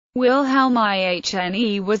Wilhelm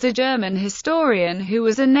Ihne was a German historian who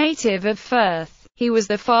was a native of Fürth. He was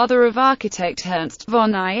the father of architect Ernst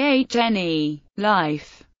von Ihne.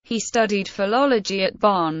 Life. He studied philology at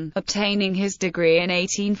Bonn, obtaining his degree in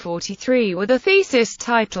 1843 with a thesis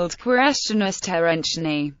titled Quaestiones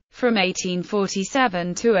Terentiae. From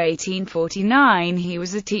 1847 to 1849 he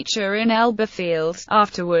was a teacher in Elberfeld,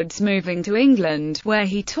 afterwards moving to England, where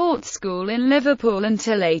he taught school in Liverpool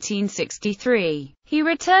until 1863. He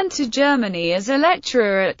returned to Germany as a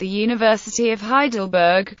lecturer at the University of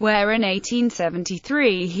Heidelberg, where in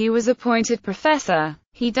 1873 he was appointed professor.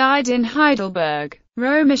 He died in Heidelberg.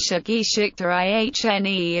 Römische Geschichte.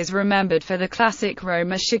 Ihne is remembered for the classic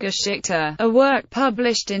Römische Geschichte, a work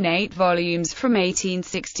published in 8 volumes from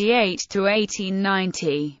 1868 to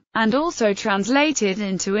 1890, and also translated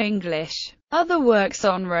into English. Other works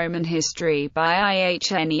on Roman history by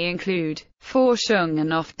Ihne include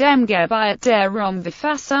Forschungen auf dem Gebiet der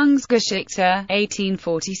Raumverfassungsgeschichte,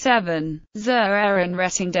 1847, Zur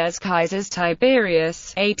Ehrenrettung des Kaisers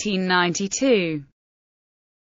Tiberius, 1892.